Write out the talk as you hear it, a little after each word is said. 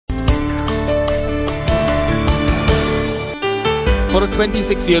For a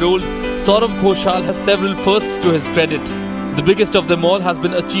 26-year-old, Saurav Ghosal has several firsts to his credit. The biggest of them all has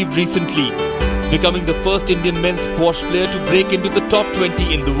been achieved recently, becoming the first Indian men's squash player to break into the top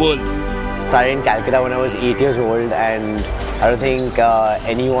 20 in the world. Started in Calcutta when I was 8 years old, and I don't think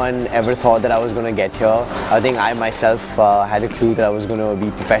anyone ever thought that I was going to get here. I think I myself had a clue that I was going to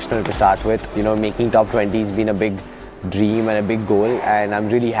be professional to start with. You know, making top 20 has been a big dream and a big goal, and I'm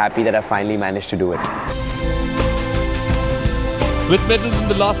really happy that I finally managed to do it. With medals in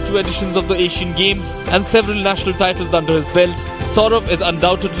the last 2 editions of the Asian Games and several national titles under his belt, Saurav is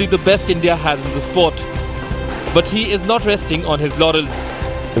undoubtedly the best India has in the sport. But he is not resting on his laurels.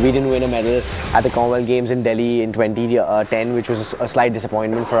 We didn't win a medal at the Commonwealth Games in Delhi in 2010, which was a slight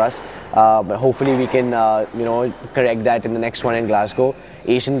disappointment for us. But hopefully we can, correct that in the next one in Glasgow.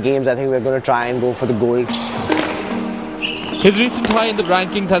 Asian Games, I think we're going to try and go for the gold. His recent high in the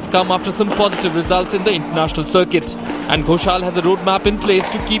rankings has come after some positive results in the international circuit, and Ghosal has a roadmap in place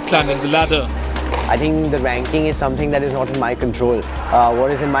to keep climbing the ladder. I think the ranking is something that is not in my control.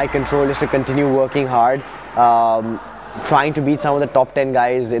 What is in my control is to continue working hard, trying to beat some of the top 10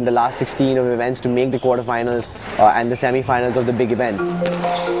 guys in the last 16 of events to make the quarterfinals and the semi-finals of the big event.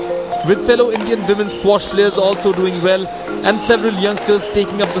 With fellow Indian women's squash players also doing well and several youngsters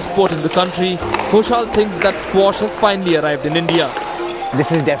taking up the sport in the country, Ghosal thinks that squash has finally arrived in India.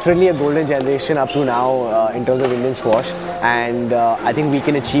 This is definitely a golden generation up to now in terms of Indian squash, and I think we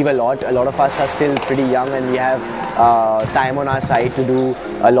can achieve a lot. A lot of us are still pretty young, and we have time on our side to do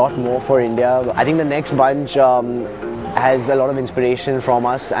a lot more for India. I think the next bunch has a lot of inspiration from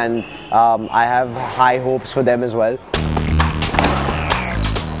us, and I have high hopes for them as well.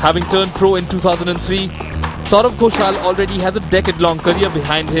 Having turned pro in 2003, Saurav Ghosal already has a decade-long career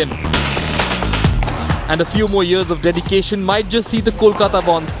behind him. And a few more years of dedication might just see the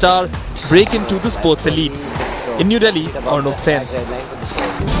Kolkata-born star break into the sports elite. In New Delhi, Arnob Sen.